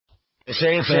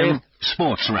SAFM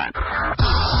Sports Wrap.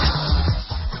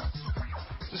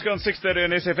 Just gone 6:30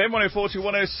 on SFM 104 to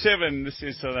 107. This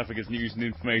is South Africa's news and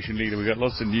information leader. We've got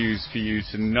lots of news for you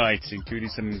tonight, including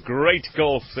some great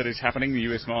golf that is happening. The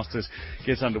US Masters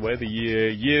gets underway, the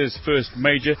year's first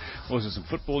major. Also some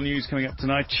football news coming up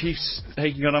tonight. Chiefs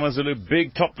taking on AmaZulu.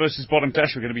 Big top versus bottom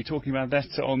clash. We're going to be talking about that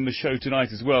on the show tonight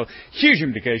as well. Huge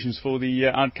implications for the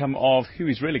outcome of who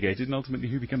is relegated and ultimately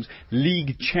who becomes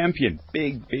league champion.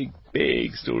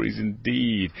 Big stories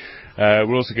indeed.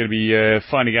 We're also going to be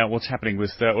finding out what's happening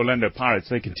with Orlando Pirates.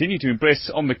 They continue to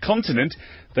impress on the continent.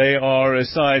 They are a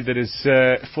side that is,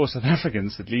 for South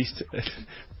Africans at least,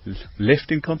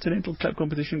 left in continental club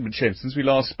competition. But shame, since we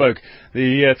last spoke,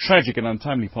 the tragic and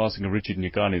untimely passing of Richard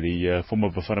Nyakane, the former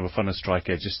Bafana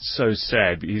striker, just so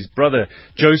sad. His brother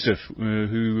Joseph,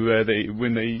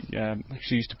 when they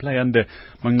actually used to play under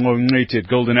Manqoba at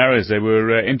Golden Arrows, they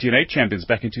were MTN8 champions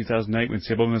back in 2008 when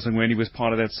Siyabonga Sangweni was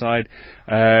part of that side.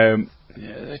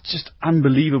 It's just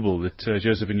unbelievable that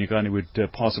Joseph Nyakane would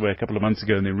pass away a couple of months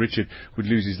ago, and then Richard would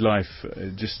lose his life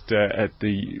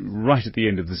right at the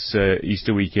end of this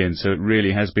Easter weekend. So it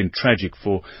really has been tragic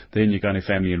for the Nyakane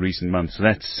family in recent months. So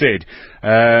that said,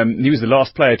 he was the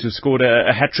last player to have scored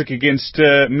a hat-trick against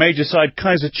major side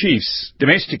Kaizer Chiefs,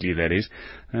 domestically that is.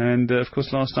 And, of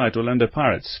course, last night, Orlando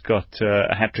Pirates got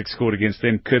a hat-trick scored against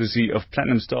them, courtesy of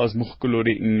Platinum Stars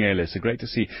Mokolodi Ngele. So great to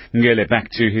see Ngele back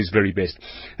to his very best.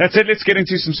 That's it. Let's get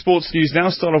into some sports news now.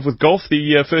 Start off with golf,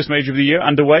 the first major of the year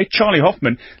underway. Charlie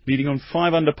Hoffman leading on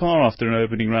 5 under par after an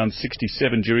opening round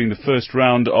 67 during the first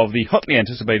round of the hotly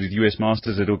anticipated US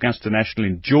Masters at Augusta National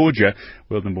in Georgia.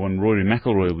 World number 1 Rory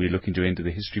McIlroy will be looking to enter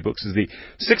the history books as the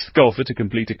 6th golfer to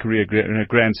complete a career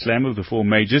Grand Slam of the 4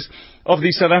 majors. Of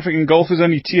the South African golfers,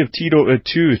 only two have teed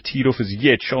off as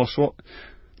yet.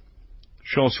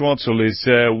 Charles Schwartzel is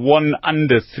 1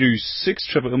 under through 6,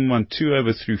 Trevor Immelman 2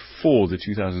 over through 4, the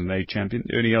 2008 champion.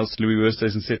 Ernie Els, Louis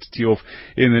Oosthuizen set to tee off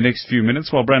in the next few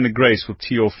minutes, while Brandon Grace will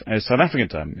tee off at South African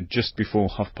time just before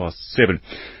 7:30.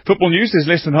 Football news, there's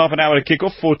less than half an hour to kick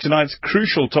off for tonight's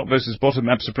crucial top versus bottom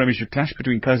Absa Premiership clash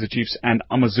between Kaizer Chiefs and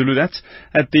AmaZulu. That's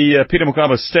at the Peter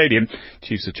Mokaba Stadium.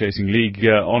 Chiefs are chasing league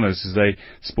honours as they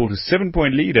sport a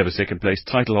 7-point lead over second place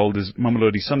title holders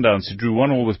Mamelodi Sundowns, who drew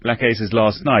 1-1 with Black Aces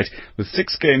last night. With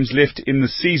 6 games left in the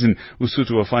season,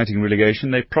 Lesotho are fighting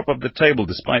relegation. They prop up the table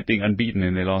despite being unbeaten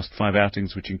in their last 5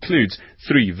 outings, which includes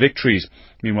 3 victories.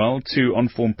 Meanwhile, 2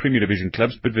 on-form Premier Division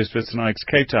clubs, Bidvest vs Ajax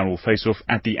Cape Town, will face off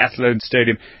at the Athlone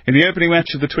Stadium in the opening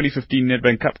match of the 2015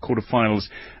 Nedbank Cup quarter-finals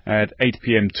at 8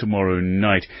 p.m. tomorrow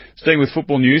night. Staying with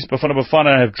football news,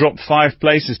 Bafana have dropped 5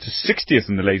 places to 60th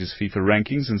in the latest FIFA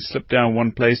rankings and slipped down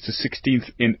 1 place to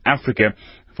 16th in Africa.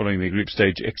 Following their group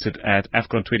stage exit at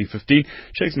AFCON 2015,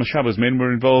 Shakes Mashaba's men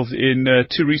were involved in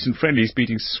 2 recent friendlies,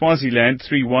 beating Swaziland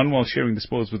 3-1 while sharing the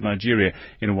spoils with Nigeria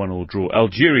in a 1-1 draw.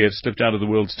 Algeria have slipped out of the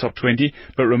world's top 20,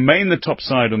 but remain the top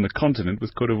side on the continent,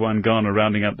 with Cote d'Ivoire and Ghana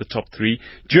rounding out the top 3.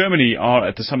 Germany are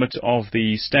at the summit of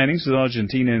the standings, with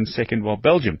Argentina in second, while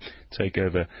Belgium take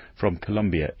over from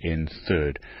Colombia in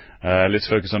third. Let's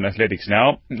focus on athletics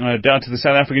now. Down to the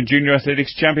South African Junior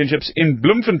Athletics Championships in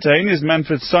Bloemfontein is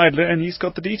Manfred Seidler, and he's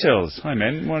got the details. Hi,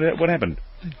 man. What happened?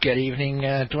 Good evening,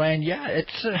 Dwayne. Yeah,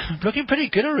 it's looking pretty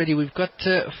good already. We've got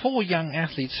 4 young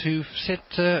athletes who've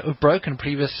broken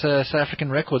previous South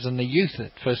African records in the youth.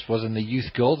 It first was in the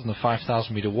youth gold in the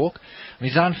 5,000 meter walk.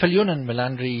 Mizan Viljoen and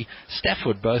Melandri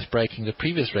Stafford both breaking the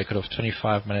previous record of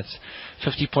 25 minutes,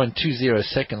 50.20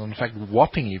 seconds. In fact,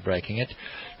 whoppingly breaking it.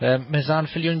 Mizan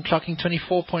Viljoen clocking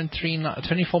 24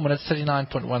 minutes,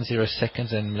 39.10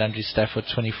 seconds, and Melandri Stafford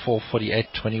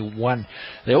 24:48.21.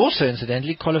 They also,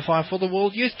 incidentally, qualify for the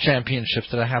World Youth Championships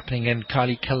that are happening in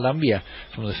Cali, Colombia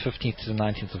from the 15th to the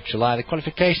 19th of July. The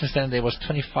qualification standard there was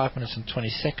 25 minutes and 20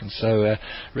 seconds, so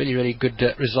really good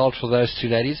result for those 2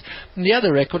 ladies. And the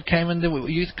other record came in the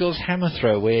youth girls hammer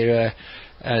throw, where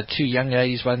 2 young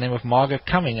ladies by the name of Marga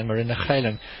Cumming and Marina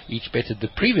Geiling each bettered the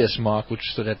previous mark, which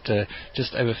stood at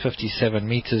just over 57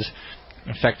 meters.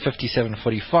 In fact,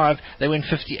 57.45. They went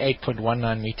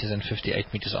 58.19 meters and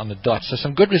 58 meters on the dot. So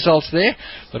some good results there,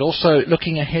 but also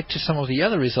looking ahead to some of the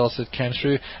other results that came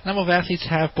through. A number of athletes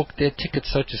have booked their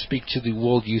tickets, so to speak, to the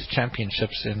World Youth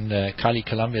Championships in Cali,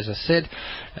 Colombia, as I said.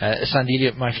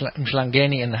 Sandile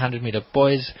Mhlangeni in the 100 meter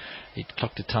boys. He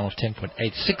clocked a time of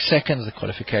 10.86 seconds. The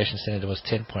qualification standard was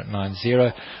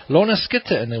 10.90. Lorna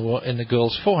Skitter in the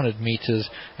girls 400 meters,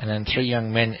 and then 3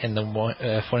 young men in the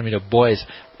 400 meter boys,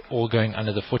 all going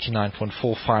under the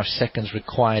 49.45 seconds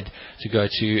required to go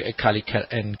to Cali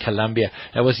in Colombia.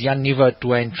 That was Jan Nieuwe,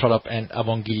 Dwayne Trollop, and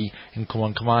Abongili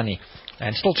Nkomankomani.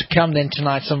 And still to come then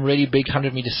tonight, some really big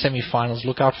 100-meter semi-finals.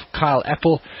 Look out for Kyle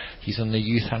Apple. He's in the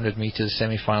youth 100 meters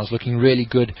semi-finals, looking really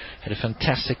good. Had a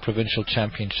fantastic provincial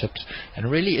championships, and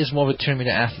really is more of a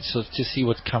 200-meter athlete, so to see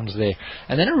what comes there.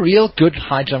 And then a real good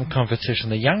high jump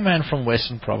competition. The young man from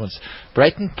Western Province,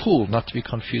 Brayton Poole, not to be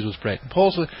confused with Brayton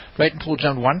Poole. So Brayton Poole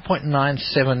jumped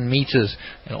 1.97 meters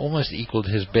and almost equaled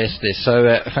his best there. So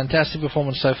a fantastic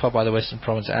performance so far by the Western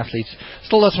Province athletes.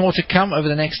 Still lots more to come over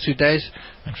the next 2 days.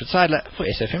 Manfred Seidler for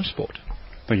SFM Sport.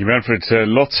 Thank you, Manfred.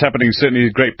 Lots happening, certainly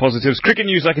great positives. Cricket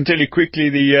news, I can tell you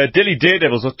quickly, the Delhi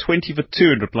Daredevils are 20 for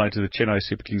 2 in reply to the Chennai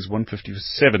Super Kings 150 for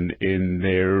 7 in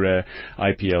their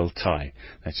IPL tie.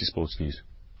 That's your sports news.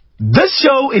 This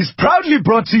show is proudly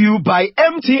brought to you by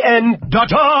MTN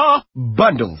Data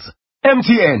Bundles.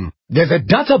 MTN, there's a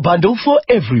data bundle for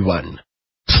everyone.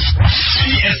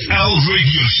 PSL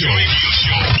Radio Show.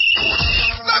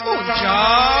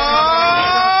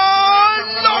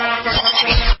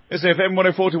 SFM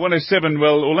 104 to 107.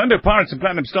 Well, Orlando Pirates and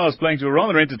Platinum Stars playing to a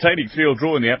rather entertaining 3-3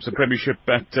 draw in the ABSA Premiership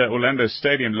at Orlando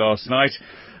Stadium last night.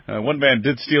 One man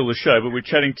did steal the show, but we're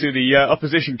chatting to the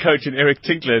opposition coach and Eric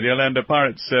Tinkler, the Orlando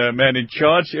Pirates man in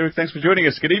charge. Eric, thanks for joining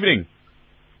us. Good evening.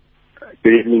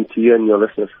 Good evening to you and your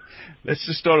listeners. Let's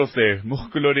just start off there.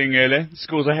 Mokhulori Ngele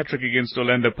scores a hat-trick against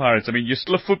Orlando Pirates. I mean, you're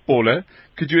still a footballer.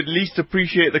 Could you at least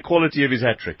appreciate the quality of his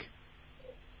hat-trick?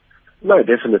 No,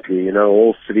 definitely. You know,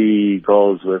 all 3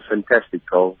 goals were fantastic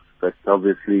goals, but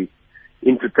obviously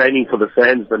entertaining for the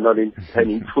fans, but not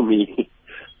entertaining for me.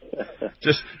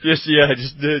 just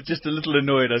a little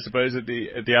annoyed, I suppose, at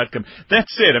the outcome. That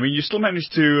said, I mean, you still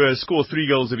managed to score 3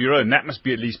 goals of your own. That must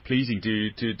be at least pleasing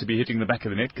to be hitting the back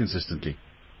of the net consistently.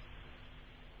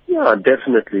 Yeah,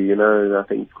 definitely. You know, I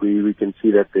think we can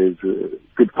see that there's a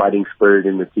good fighting spirit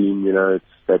in the team. You know, it's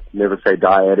that never say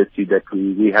die attitude that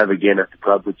we have again at the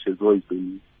club, which has always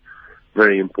been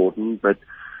very important. But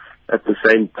at the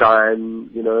same time,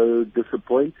 you know,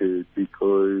 disappointed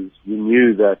because we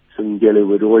knew that Ngele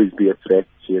would always be a threat.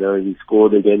 You know, he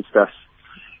scored against us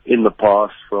in the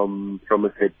past from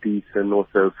a set piece and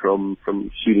also from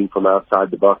shooting from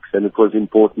outside the box, and it was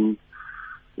important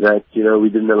that, you know, we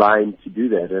didn't allow him to do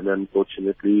that, and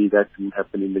unfortunately that didn't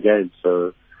happen in the game.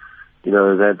 So, you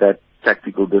know, that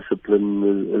tactical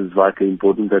discipline is vitally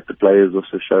important, that the players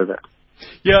also show that.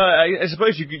 Yeah, I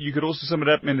suppose you could also sum it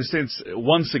up in the sense,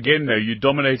 once again though, you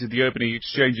dominated the opening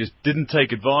exchanges, didn't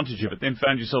take advantage of it, then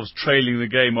found yourselves trailing the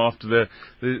game after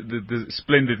the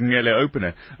splendid Ngele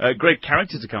opener. Great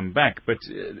character to come back, but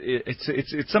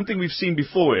it's something we've seen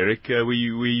before, Eric, where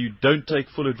you don't take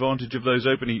full advantage of those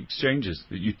opening exchanges,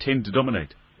 that you tend to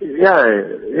dominate. Yeah,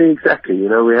 exactly. You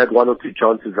know, we had 1 or 2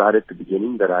 chances right at the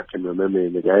beginning that I can remember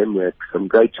in the game. We had some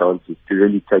great chances to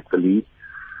really take the lead.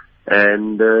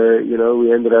 And, you know,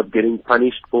 we ended up getting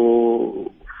punished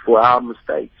for our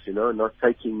mistakes, you know, not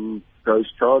taking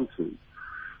those chances.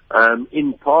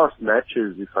 In past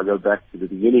matches, if I go back to the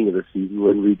beginning of the season,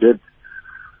 when we did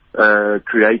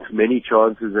create many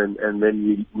chances and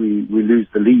then we lose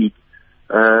the lead,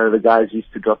 the guys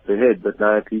used to drop their head. But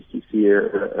now at least you see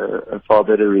a far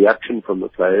better reaction from the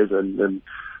players and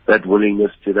that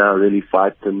willingness to now really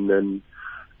fight and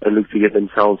look to get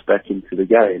themselves back into the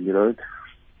game, you know.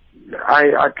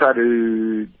 I try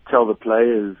to tell the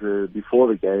players before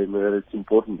the game that it's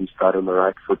important we start on the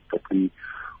right foot, that we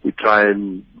try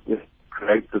and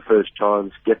create the first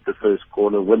chance, get the first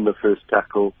corner, win the first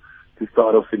tackle, to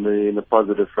start off in a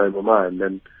positive frame of mind.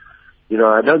 And, you know,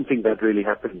 I don't think that really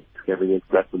happened against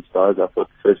Platinum Stars. I thought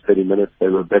the first 30 minutes they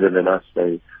were better than us.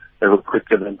 They were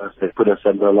quicker than us. They put us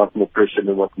under a lot more pressure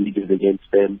than what we did against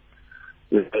them.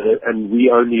 And we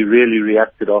only really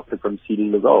reacted after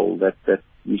conceding the goal, that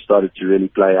we started to really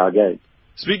play our game.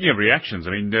 Speaking of reactions,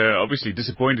 I mean, obviously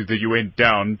disappointed that you went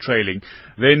down trailing.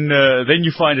 Then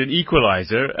you find an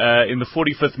equaliser in the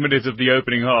 45th minute of the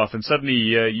opening half, and suddenly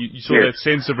you saw that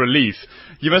sense of relief.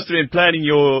 You must have been planning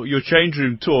your change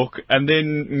room talk, and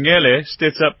then Ngele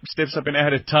steps up in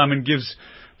added time and gives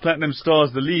Platinum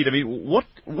Stars the lead. I mean,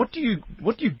 what do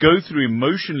you go through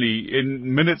emotionally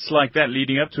in minutes like that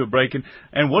leading up to a break,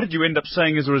 and what did you end up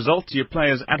saying as a result to your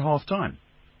players at half time?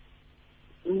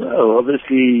 No,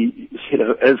 obviously, you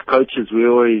know, as coaches, we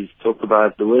always talk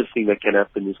about the worst thing that can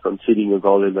happen is conceding a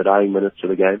goal in the dying minutes of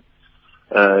the game.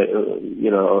 You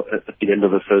know, at the end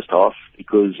of the first half,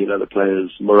 because, you know, the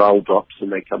players' morale drops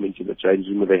and they come into the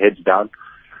changing room with their heads down.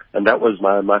 And that was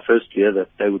my first fear, that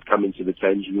they would come into the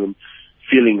changing room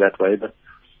feeling that way, but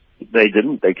they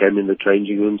didn't. They came in the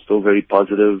changing room still very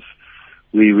positive.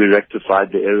 We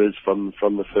rectified the errors from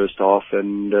the first half,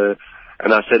 and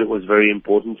I said it was very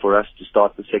important for us to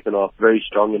start the second half very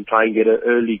strong and try and get an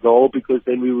early goal, because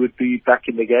then we would be back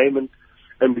in the game. And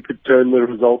we could turn the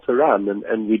result around,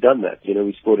 and we done that. You know,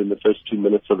 we scored in the first 2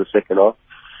 minutes of the second half,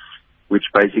 which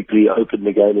basically opened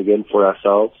the game again for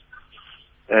ourselves.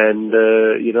 And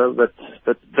you know, but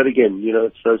again, you know,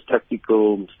 it's those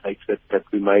tactical mistakes that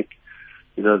we make.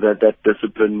 You know, that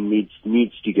discipline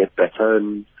needs to get better,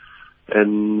 and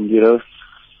you know,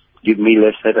 give me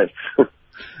less headaches.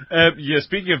 Yeah,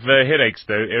 speaking of headaches,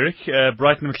 though, Eric,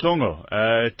 Brighton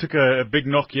Mhlongo took a big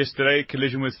knock yesterday,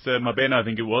 collision with Mabena, I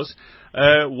think it was.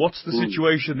 What's the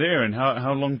situation there, and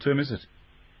how long term is it?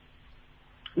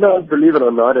 No, believe it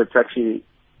or not, it's actually,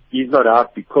 he's not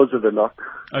out because of the knock.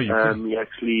 Oh, he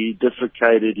actually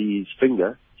dislocated his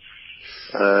finger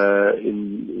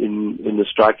in the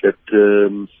strike that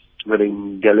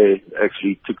Ngele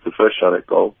actually took the first shot at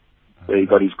goal. So he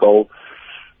got his goal.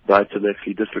 Brighton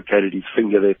actually dislocated his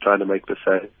finger there trying to make the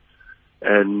save.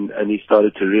 And he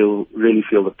started to really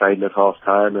feel the pain at half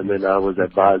time, and then I was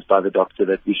advised by the doctor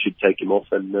that we should take him off,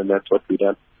 and that's what we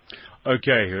done.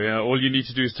 Okay, all you need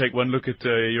to do is take one look at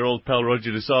your old pal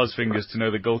Roger de Saar's fingers to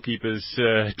know the goalkeepers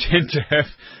tend to have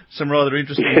some rather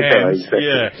interesting hands. Exactly.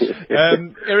 Yeah.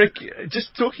 Eric,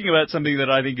 just talking about something that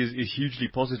I think is hugely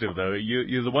positive, though.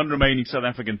 You're the one remaining South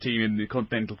African team in the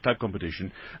Continental Club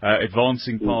competition,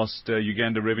 advancing past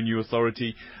Uganda Revenue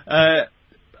Authority.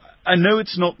 I know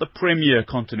it's not the premier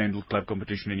Continental Club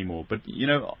competition anymore, but, you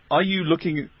know, are you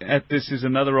looking at this as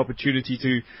another opportunity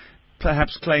to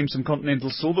perhaps claim some continental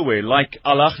silverware, like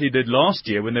Al Ahly did last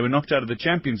year when they were knocked out of the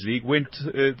Champions League,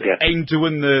 aimed to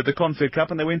win the Confed Cup,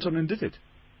 and they went on and did it?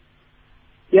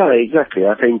 Yeah, exactly.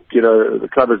 I think, you know, the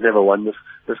club has never won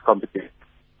this competition.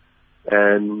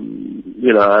 And,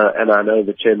 you know, and I know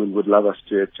the chairman would love us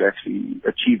to actually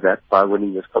achieve that by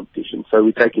winning this competition. So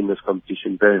we're taking this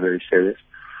competition very, very serious.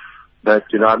 But,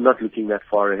 you know, I'm not looking that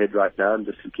far ahead right now. I'm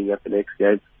just looking at the next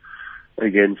game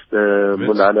against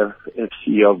Monana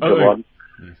FC of Gabon.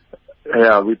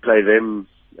 Yeah, we play them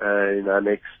in our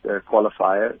next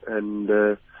qualifier. And,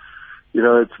 you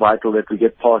know, it's vital that we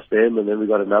get past them, and then we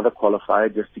got another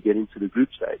qualifier just to get into the group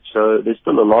stage. So there's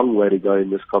still a long way to go in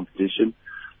this competition.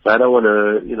 So I don't want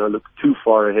to, you know, look too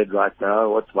far ahead right now.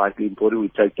 What's vitally important, we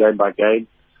take game by game.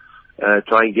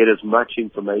 Try and get as much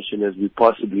information as we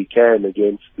possibly can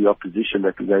against the opposition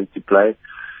that we're going to play.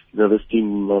 You know, this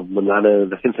team of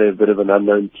Monana, I think they're a bit of an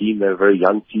unknown team. They're a very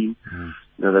young team. You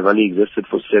know, they've only existed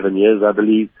for 7 years, I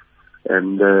believe.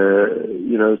 And,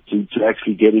 you know, to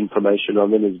actually get information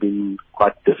on them has been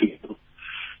quite difficult.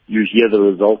 You hear the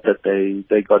result that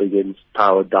they got against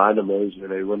Power Dynamos, where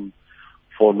they won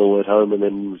 4-0 at home and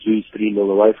then lose 3-0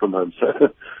 away from home.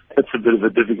 So that's a bit of a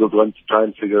difficult one to try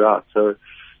and figure out. So,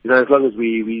 you know, as long as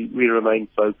we remain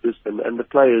focused, and the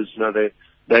players, you know,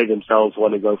 they themselves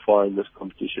want to go far in this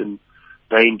competition.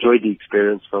 They enjoyed the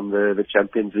experience from the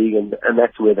Champions League, and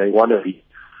that's where they want to be.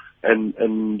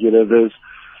 And you know, there's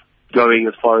going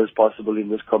as far as possible in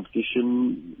this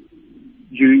competition.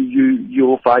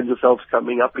 You'll find yourselves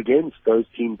coming up against those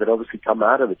teams that obviously come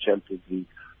out of the Champions League,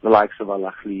 the likes of Al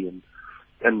Ahly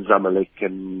and Zamalek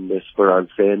and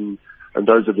Esperance, and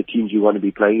those are the teams you want to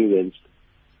be playing against.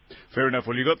 Fair enough.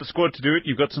 Well, you've got the squad to do it.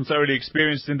 You've got some thoroughly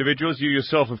experienced individuals. You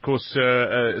yourself, of course,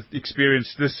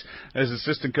 experienced this as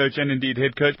assistant coach and indeed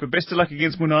head coach. But best of luck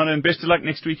against Monana, and best of luck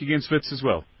next week against Wits as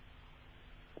well.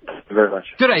 Thank you very much.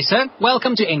 Good day, sir.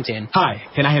 Welcome to MTN. Hi,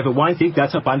 can I have a 1 gig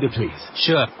data bundle, please?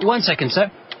 Sure. 1 second,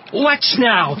 sir. Watch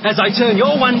now as I turn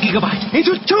your 1 gigabyte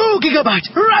into 2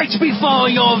 gigabyte right before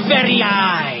your very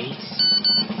eyes.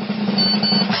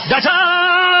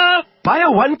 Data! Buy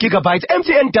a 1 gigabyte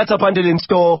MTN data bundle in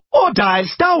store, or dial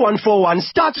 *141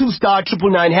 *2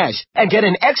 *999# and get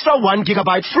an extra 1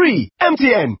 gigabyte free.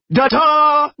 MTN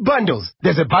data bundles.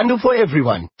 There's a bundle for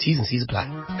everyone. T's and C's apply.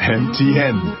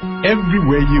 MTN,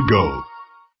 everywhere you go.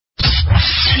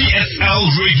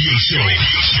 PSL Radio Show.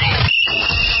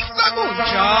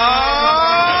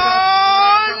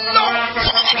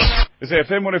 It's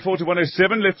FM 104 to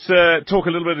 107. Let's talk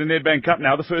a little bit of the Nedbank Cup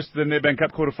now. The first of the Nedbank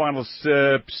Cup quarterfinals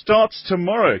starts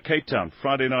tomorrow, Cape Town,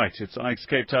 Friday night. It's Ajax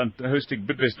Cape Town hosting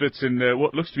Bidvest Wits in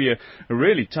what looks to be a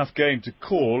really tough game to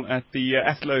call at the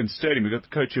Athlone Stadium. We've got the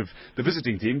coach of the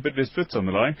visiting team, Bidvest Wits, on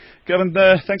the line. Gavin,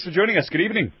 thanks for joining us. Good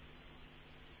evening.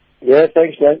 Yeah,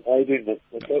 thanks, man. How are you doing?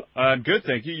 Okay. I'm good,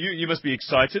 thank you. You must be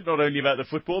excited, not only about the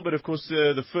football, but of course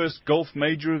the first golf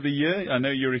major of the year. I know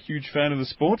you're a huge fan of the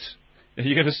sport. Are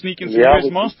you going to sneak in some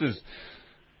US Masters?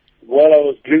 Well, I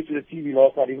was glued to the TV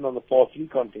last night, even on the par 3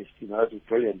 contest. You know, it was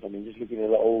brilliant. I mean, just looking at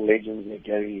the old legends like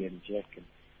Gary and Jack. And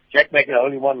Jack making the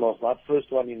only one last night,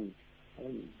 first one in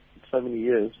so many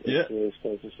years. Yeah. It's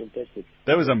fantastic.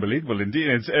 That was unbelievable indeed.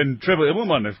 And Trevor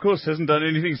Immelman, of course, hasn't done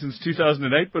anything since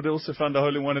 2008, but also found a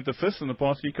hole in one at the fifth in the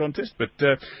Par 3 contest. But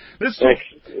let's talk.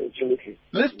 Absolutely.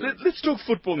 Let's talk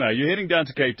football now. You're heading down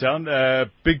to Cape Town.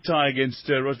 Big tie against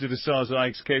Roger de Sa's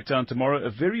Ajax Cape Town tomorrow. A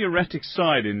very erratic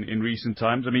side in recent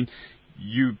times. I mean,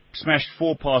 you smashed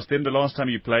 4 past them the last time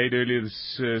you played earlier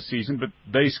this season, but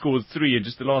they scored 3 in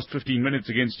just the last 15 minutes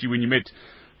against you when you met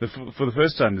for the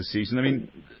first time this season. I mean,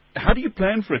 how do you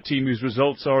plan for a team whose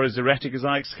results are as erratic as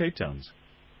Ajax Cape Town's?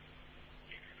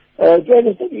 John,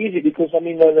 it's not easy because, I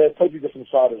mean, they're a totally different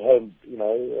side at home, you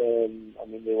know. I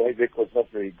mean, their away record's not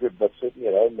very good, but certainly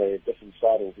at home they're a different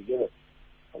side altogether.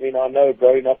 I mean, I know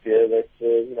growing up here that,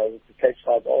 you know, the Cape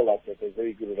sides are like that. They're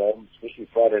very good at home, especially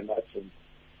Friday nights, and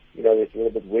you know, it's a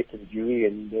little bit wet and dewy,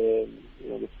 and you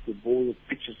know, the ball, the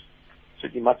pitch is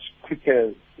certainly much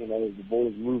quicker. You know, the ball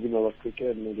is moving a lot quicker,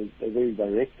 and they're very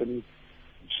direct, and it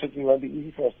certainly won't be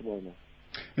easy for us tomorrow now.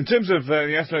 In terms of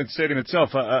the Athlone Stadium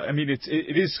itself, I mean, it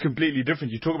is completely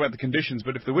different. You talk about the conditions,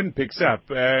 but if the wind picks up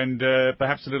and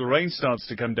perhaps a little rain starts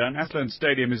to come down, Athlone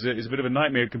Stadium is a bit of a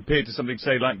nightmare compared to something,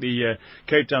 say, like the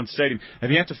Cape Town Stadium.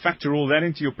 Have you had to factor all that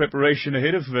into your preparation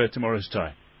ahead of tomorrow's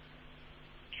tie?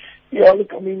 Yeah,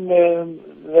 look, I mean,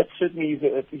 that certainly is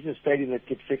a stadium that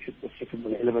gets fixed with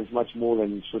elements much more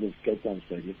than sort of Cape Town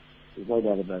Stadium. There's no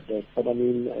doubt about that. But I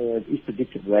mean, it is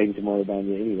predicted rain tomorrow down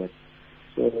there anyway.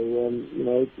 So, you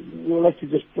know, we'll have to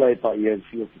just play it by ear and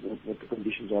see what the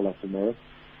conditions are like tomorrow.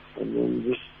 And then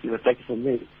just, you know, take it from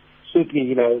there. Certainly,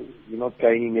 you know, you're not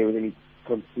going in there with any,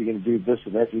 we're going to do this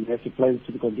and that. We have to play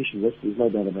to the conditions. There's no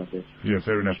doubt about that. Yeah,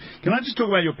 fair enough. Can I just talk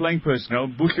about your playing personnel?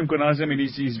 Bushlim Konazi, I mean,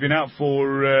 he's been out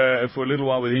for a little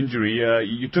while with injury.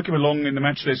 You took him along in the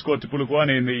matchday squad to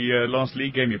Polokwane in the last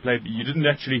league game you played. You didn't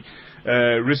actually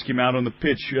risk him out on the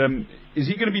pitch. Is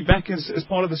he going to be back as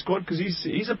part of the squad? Because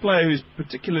he's a player who's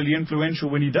particularly influential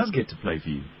when he does get to play for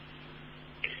you.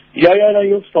 Yeah, no,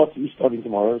 he's starting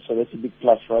tomorrow, so that's a big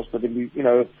plus for us. But then we, you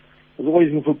know, there's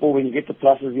always in football, when you get the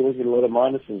pluses, you always get a lot of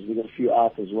minuses. We got a few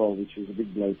out as well, which is a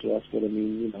big blow to us. But I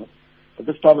mean, you know, at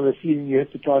this time of the season, you have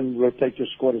to try and rotate your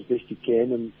squad as best you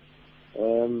can,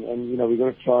 and you know, we've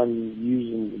got to try and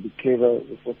use and be clever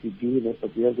with what we do in it.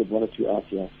 But we have got 1 or 2 out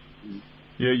here.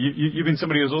 Yeah, you've been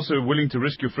somebody who's also willing to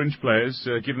risk your fringe players,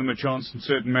 give them a chance in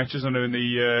certain matches. I know in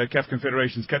the CAF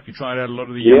Confederations Cup, you tried out a lot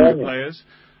of the younger players.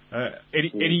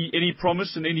 Any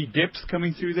promise and any depth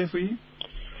coming through there for you?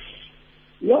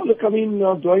 Yeah, look, I mean,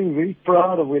 I'm very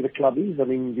proud of where the club is. I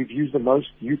mean, we've used the most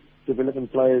youth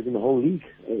development players in the whole league,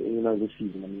 you know, this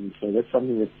season. I mean, so that's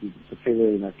something that's a feather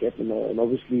in our cap. And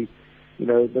obviously, you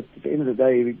know, but at the end of the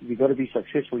day, we've got to be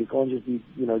successful. You can't just be,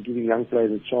 you know, giving young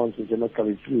players a chance if they're not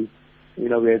coming through. You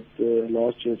know, we had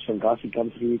last year Shangasi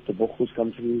come through, Tabokhus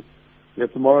come through. You know,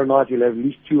 tomorrow night you'll have at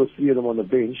least 2 or 3 of them on the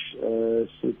bench.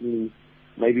 Certainly,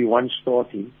 maybe 1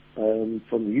 starting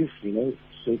from the youth. You know,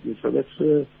 certainly. So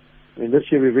that's. I mean, this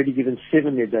year we've already given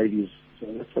 7 their debuts, so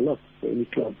that's a lot for any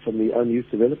club from the own youth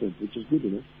development, which is good,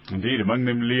 you know. Indeed, among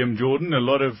them Liam Jordan, a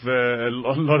lot of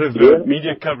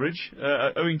media coverage,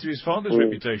 owing to his father's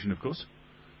reputation, of course.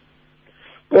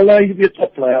 Well, he'll be a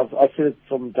top player. I said it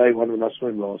from day one when I saw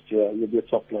him last year. He'll be a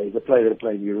top player. He's a player that'll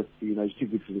play in Europe. You know, he's too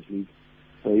good for this league,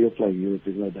 so he'll play in Europe.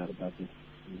 There's no doubt about it.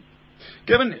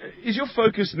 Kevin, is your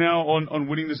focus now on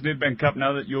winning this Nedbank Cup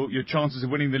now that your chances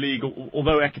of winning the league,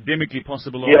 although academically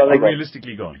possible, are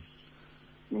realistically gone?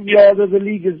 Yeah, the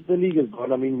league is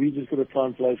gone. I mean, we just got to try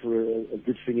and play for a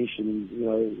good finish, and you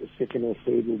know, a second or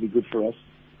third will be good for us.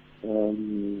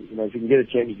 You know, if we can get a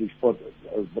Champions League spot,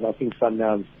 but I think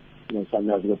Sundowns have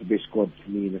got the best squad for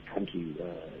me in the country.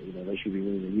 You know, they should be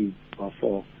winning the league by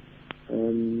far.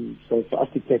 So for us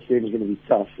to catch them is going to be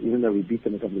tough, even though we beat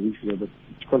them a couple of weeks ago. But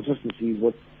consistency is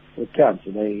what counts,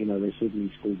 and they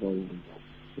certainly score goals. And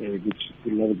they're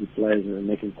a lot of good players, and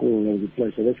they can call a lot of good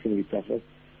players. So that's going to be tough.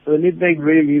 So the Nedbank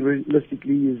really,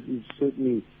 realistically, is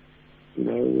certainly, you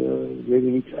know, where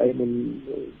we need to aim,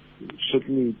 and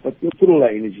certainly. But we'll put all our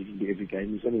energy into every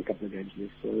game. There's only a couple of games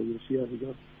left, so we'll see how we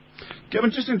go.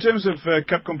 Kevin, just in terms of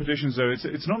cup competitions, though,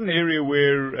 it's not an area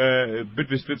where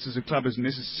Bidvest Wits as a club has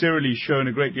necessarily shown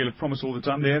a great deal of promise all the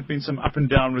time. There have been some up and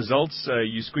down results.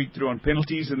 You squeaked through on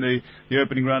penalties in the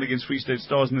opening round against Free State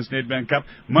Stars in this Nedbank Cup.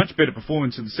 Much better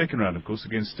performance in the second round, of course,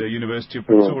 against University of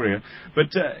Pretoria.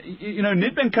 But, you know,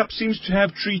 Nedbank Cup seems to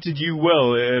have treated you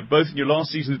well, both in your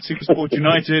last season at SuperSport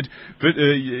United, but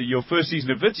your first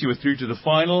season at Wits, you were through to the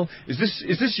final. Is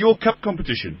this your cup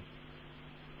competition?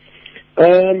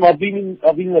 I've been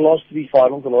in the last 3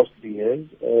 finals the last 3 years.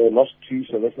 Lost 2,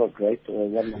 so that's not great.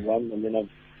 Won, and then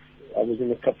I was in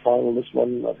the cup final. This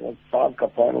one, I've had 5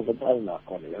 cup finals. I don't know. I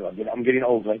can't remember. I'm getting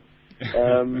old, right?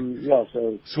 Yeah,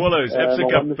 so... Swallows, Absa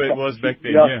Cup it was back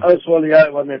then, yeah. Oh, Swallow, yeah,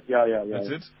 it wasn't it? Yeah. That's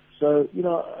it. So,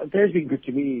 it has been good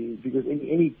to me because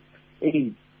any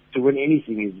to win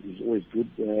anything is always good.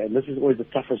 And this is always the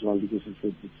toughest one because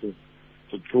it's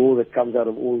a draw that comes out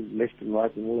of all left and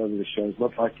right and all over the show. It's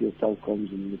not like your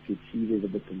Telcoms and your Seavers a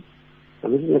bit. So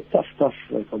this is a tough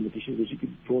competition because you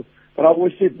could draw. But I've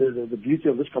always said the beauty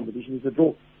of this competition is the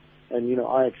draw. And,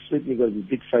 Ajax certainly going to be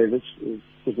big favourites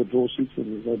because the draw suits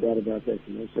them. There's no doubt about that.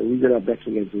 So we get our backs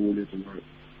against the wall here tomorrow.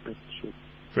 That's for sure.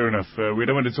 Fair enough. We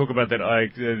don't want to talk about that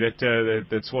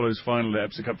that Swallows final, the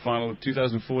Absa Cup final of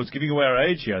 2004. It's giving away our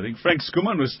age here. I think Frank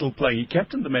Skuman was still playing. He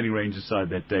captained the Manning Rangers side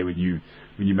that day when you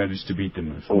managed to beat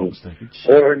them, if I'm not mistaken.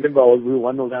 I remember we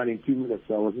were 1-0 down in 2 minutes,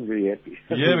 so I wasn't very happy.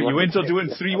 Yeah, but you went on to win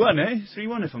 3-1, eh?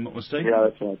 3-1, if I'm not mistaken. Yeah,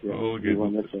 that's right. Yeah. Oh, good.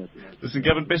 3-1, that's right. Yeah. Listen,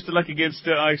 Gavin, best of luck against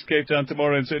Ajax Cape Town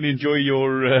tomorrow, and certainly enjoy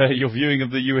your viewing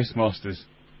of the US Masters.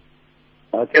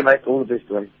 Okay, mate. All the best,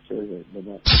 mate.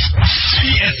 Bye-bye.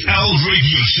 PSL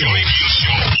Radio Show.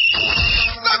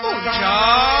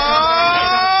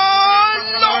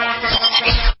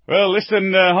 Well, less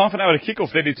than half an hour to kick off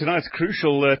then in tonight's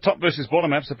crucial top versus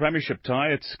bottom Absa Premiership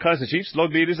tie. It's Kaizer Chiefs,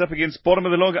 log leaders, up against bottom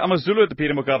of the log AmaZulu at the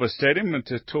Peter Mokaba Stadium. And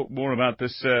to talk more about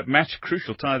this match,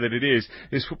 crucial tie that it is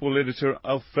football editor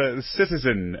of The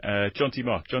Citizen, Jonty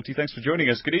Mark. Jonty, thanks for joining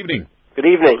us. Good evening. Good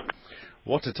evening.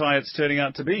 What a tie it's turning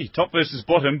out to be. Top versus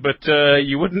bottom, but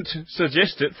you wouldn't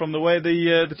suggest it from the way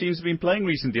the teams have been playing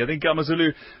recently. I think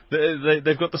AmaZulu,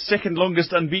 they've got the second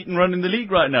longest unbeaten run in the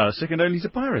league right now, second only to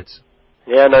Pirates.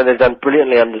 Yeah, no, they've done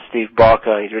brilliantly under Steve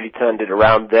Barker. He's really turned it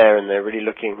around there, and they're really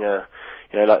looking,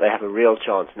 like they have a real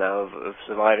chance now of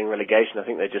surviving relegation. I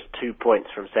think they're just 2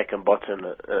 points from second bottom.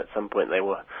 At some point they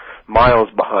were miles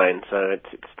behind, so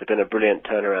it's been a brilliant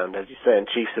turnaround, as you say. And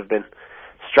Chiefs have been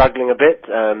struggling a bit.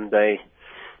 They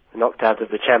knocked out of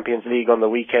the Champions League on the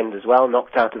weekend as well,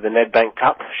 knocked out of the Nedbank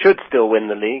Cup, should still win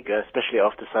the league, especially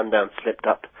after Sundowns slipped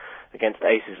up against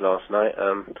Aces last night.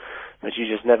 But you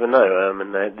just never know.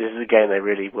 And this is a game they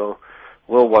really will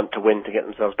want to win to get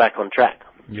themselves back on track.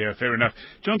 Yeah, fair enough.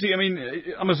 Jonty, I mean,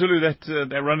 AmaZulu,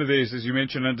 that run of theirs, as you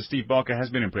mentioned, under Steve Barker has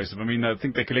been impressive. I mean, I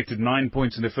think they collected 9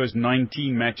 points in their first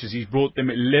 19 matches. He's brought them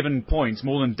 11 points,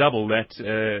 more than double that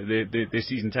their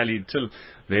season tally until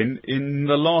then in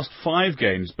the last 5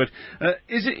 games. But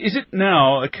is it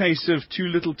now a case of too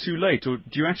little too late, or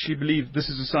do you actually believe this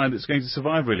is a side that's going to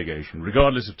survive relegation,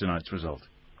 regardless of tonight's result?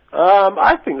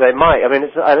 I think they might. I mean,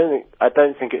 I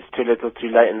don't think it's too little too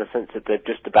late in the sense that they've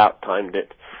just about timed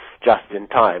it just in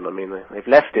time. I mean, they've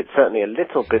left it certainly a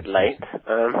little bit late,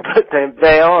 but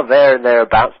they are there and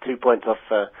thereabouts, 2 points off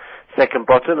second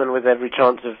bottom, and with every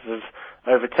chance of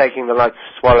overtaking the likes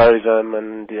of Swallows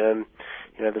and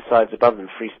the sides above them.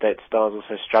 Free State Stars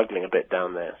also struggling a bit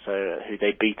down there, so who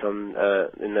they beat on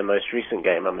in their most recent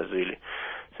game, AmaZulu.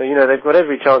 So they've got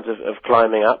every chance of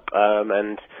climbing up,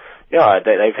 and yeah,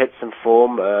 they've hit some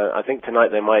form. I think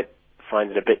tonight they might find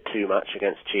it a bit too much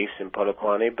against Chiefs in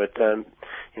Polokwane, but and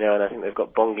I think they've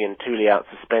got Bongi and Thuli out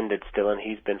suspended still, and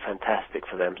he's been fantastic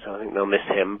for them, so I think they'll miss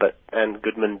him. And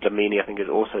Goodman Dlamini, I think, is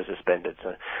also suspended, so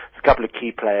there's a couple of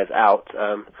key players out.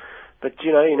 But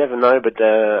you never know. But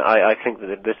I think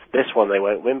that this one they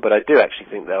won't win, but I do actually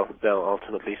think they'll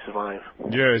ultimately survive.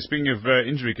 Yeah. Speaking of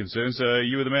injury concerns,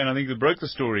 you were the man I think that broke the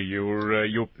story.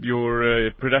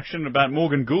 Your production about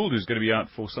Morgan Gould, who's going to be out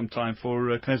for some time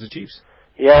for Kaizer Chiefs.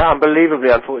 Yeah, unbelievably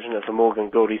unfortunate for Morgan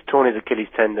Gould. He's torn his Achilles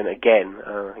tendon again.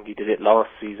 I think he did it last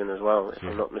season as well, if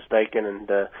I'm not mistaken, and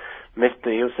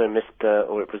he also missed,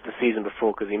 or it was the season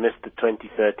before, because he missed the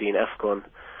 2013 AFCON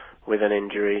with an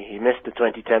injury. He missed the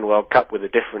 2010 World Cup with a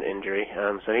different injury.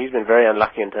 So he's been very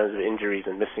unlucky in terms of injuries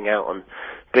and missing out on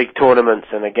big tournaments.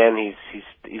 And again,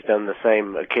 he's done the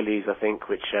same Achilles, I think,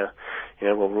 which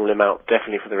will rule him out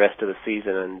definitely for the rest of the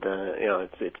season. And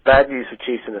it's bad news for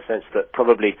Chiefs in the sense that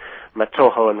probably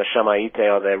Matoho and Mashamaite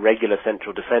are their regular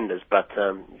central defenders, but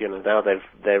now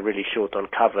they're really short on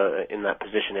cover in that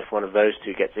position if one of those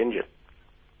two gets injured.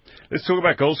 Let's talk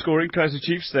about goal scoring. Kaizer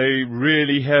Chiefs, they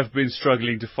really have been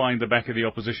struggling to find the back of the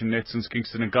opposition net since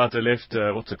Kingston Nkata left.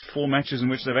 4 matches in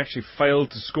which they've actually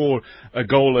failed to score a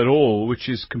goal at all, which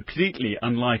is completely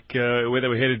unlike where they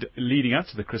were headed leading up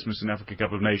to the Christmas and Africa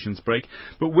Cup of Nations break.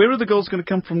 But where are the goals going to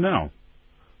come from now?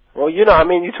 Well, you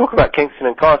talk about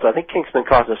Kingston Nkata. I think Kingston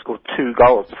Nkata scored 2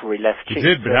 goals before he left Chiefs. He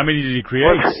did, but how many did he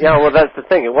create? Well, that's the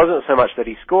thing. It wasn't so much that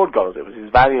he scored goals, it was his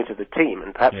value to the team,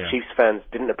 and perhaps Chiefs fans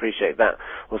didn't appreciate that,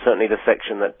 or certainly the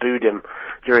section that booed him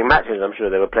during matches. I'm sure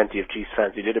there were plenty of Chiefs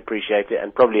fans who did appreciate it,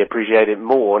 and probably appreciate it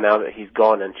more now that he's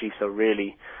gone and Chiefs are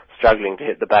really struggling to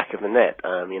hit the back of the net.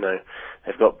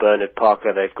 They've got Bernard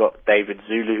Parker, they've got David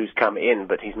Zulu, who's come in,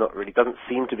 but he's not really, doesn't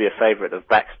seem to be a favourite of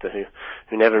Baxter,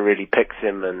 who never really picks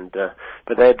him,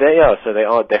 but they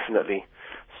are definitely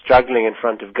struggling in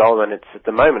front of goal, and at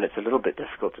the moment it's a little bit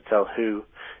difficult to tell who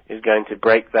is going to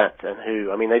break that and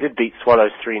who. I mean, they did beat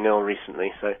Swallows 3-0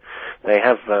 recently, so they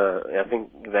have,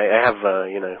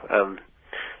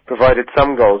 provided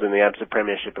some goals in the ABSA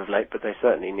Premiership of late, but they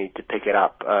certainly need to pick it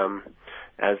up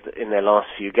as in their last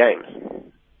few games.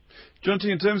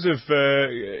 Jonty, in terms of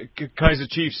Kaizer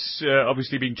Chiefs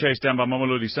obviously being chased down by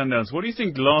Mamelodi Sundowns, what do you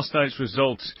think last night's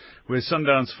result, where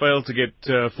Sundowns failed to get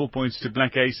full points to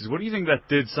Black Aces, what do you think that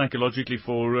did psychologically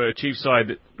for Chiefs side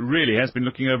that really has been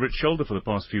looking over its shoulder for the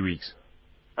past few weeks?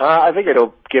 I think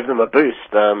it'll give them a boost,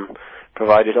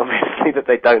 provided obviously that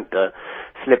they don't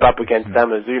slip up against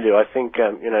AmaZulu. I think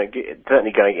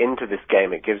certainly going into this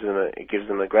game, it gives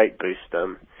them a great boost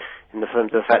in the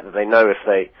terms of the fact that they know if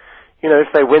they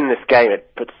win this game,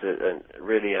 it puts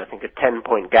really, I think, a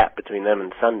 10-point gap between them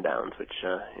and Sundowns, which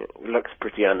looks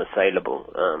pretty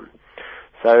unassailable.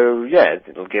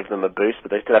 It'll give them a boost,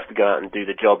 but they still have to go out and do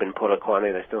the job in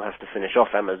Polokwane. They still have to finish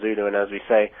off AmaZulu, and as we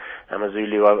say,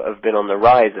 AmaZulu have been on the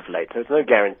rise of late. So there's no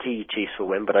guarantee Chiefs will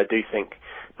win, but I do think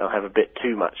they'll have a bit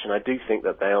too much, and I do think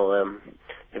that they'll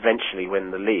eventually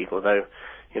win the league, although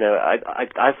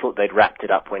I thought they'd wrapped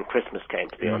it up when Christmas came,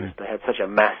 to be honest. They had such a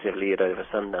massive lead over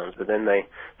Sundowns, but then they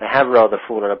have rather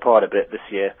fallen apart a bit this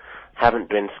year, haven't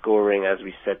been scoring, as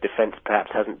we said. Defence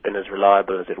perhaps hasn't been as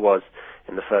reliable as it was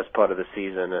in the first part of the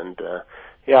season, and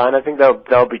I think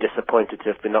they'll be disappointed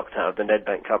to have been knocked out of the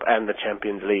Nedbank Cup and the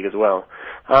Champions League as well.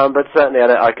 But certainly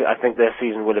I think their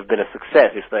season will have been a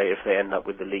success if they end up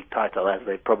with the league title, as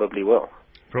they probably will.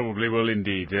 Probably will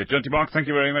indeed. Jonty Mark, thank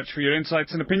you very much for your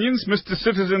insights and opinions. Mr.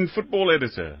 Citizen Football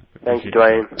Editor. Thank you,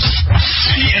 Dwayne.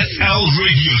 PSL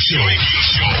Radio Show.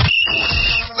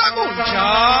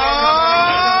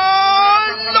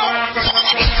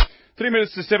 3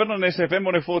 minutes to 7 on SFM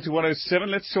 104 to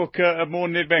 107. Let's talk more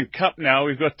Nedbank Cup now.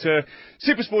 We've got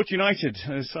SuperSport United,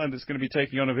 a side that's going to be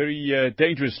taking on a very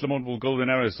dangerous Lamontville Golden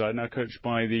Arrows side, now coached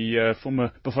by the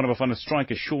former Bafana Bafana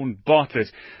striker Sean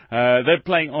Bartlett. They're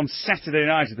playing on Saturday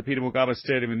night at the Peter Mokaba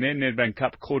Stadium in their Nedbank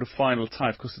Cup quarter-final tie.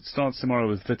 Of course, it starts tomorrow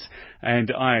with Wits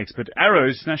and Ajax. But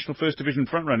Arrows, National First Division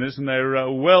frontrunners, and they're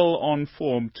well on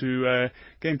form to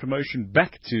gain promotion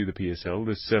back to the PSL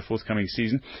this forthcoming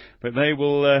season. But they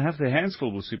will have their hands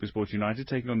full with SuperSport United,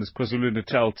 taking on this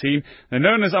KwaZulu-Natal team. They're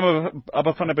known as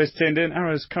Abafana Bestende, and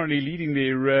Arrows currently leading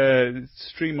their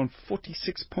stream on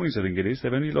 46 points, I think it is.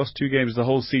 They've only lost 2 games the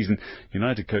whole season.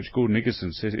 United coach Gordon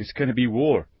Nickerson says it's going to be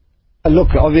war.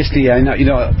 Look, obviously,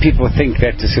 people think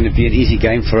that it's going to be an easy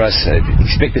game for us.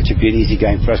 Expect it to be an easy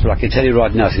game for us, but I can tell you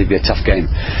right now it's going to be a tough game.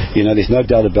 There's no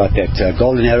doubt about that.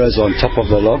 Golden Arrows are on top of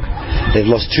the log. They've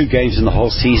lost 2 games in the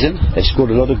whole season. They've scored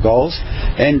a lot of goals,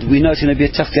 and we know it's going to be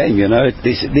a tough game. There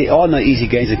are no easy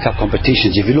games in cup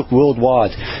competitions. If you look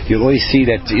worldwide, you'll always see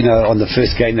that on the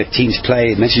first game that teams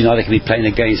play. Manchester United can be playing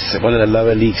against one of the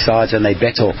lower league sides, and they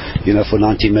battle, for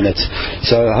 90 minutes.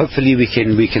 So hopefully we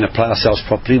can apply ourselves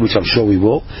properly, which I'm sure we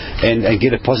will, and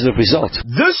get a positive result.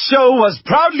 This show was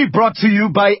proudly brought to you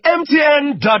by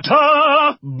MTN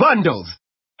Data Bundles.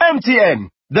 MTN,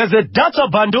 there's a data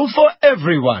bundle for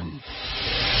everyone.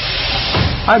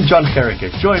 I'm John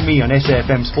Carricker. Join me on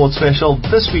SAFM Sports Special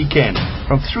this weekend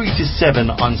from 3 to 7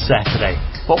 on Saturday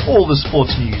for all the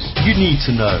sports news you need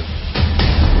to know.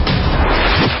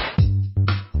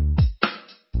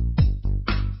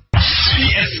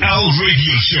 PSL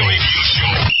Radio Show.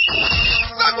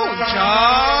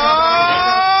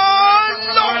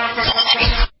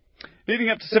 Leading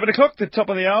up to 7 o'clock, the top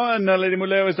of the hour, and Lady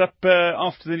Muleo is up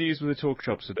after the news with the talk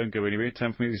shop, so don't go anywhere.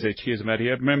 Time for me to say cheers, I'm out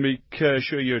here. Remember,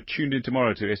 sure you're tuned in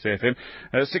tomorrow to SAFM.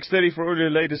 6:30 for all your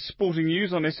latest sporting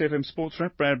news on SAFM Sports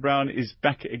Wrap. Brad Brown is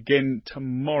back again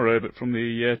tomorrow, but from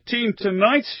the team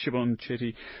tonight, Siobhan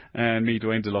Chetty and me,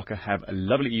 Dwayne DeLocca, have a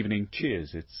lovely evening.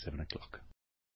 Cheers, it's 7 o'clock.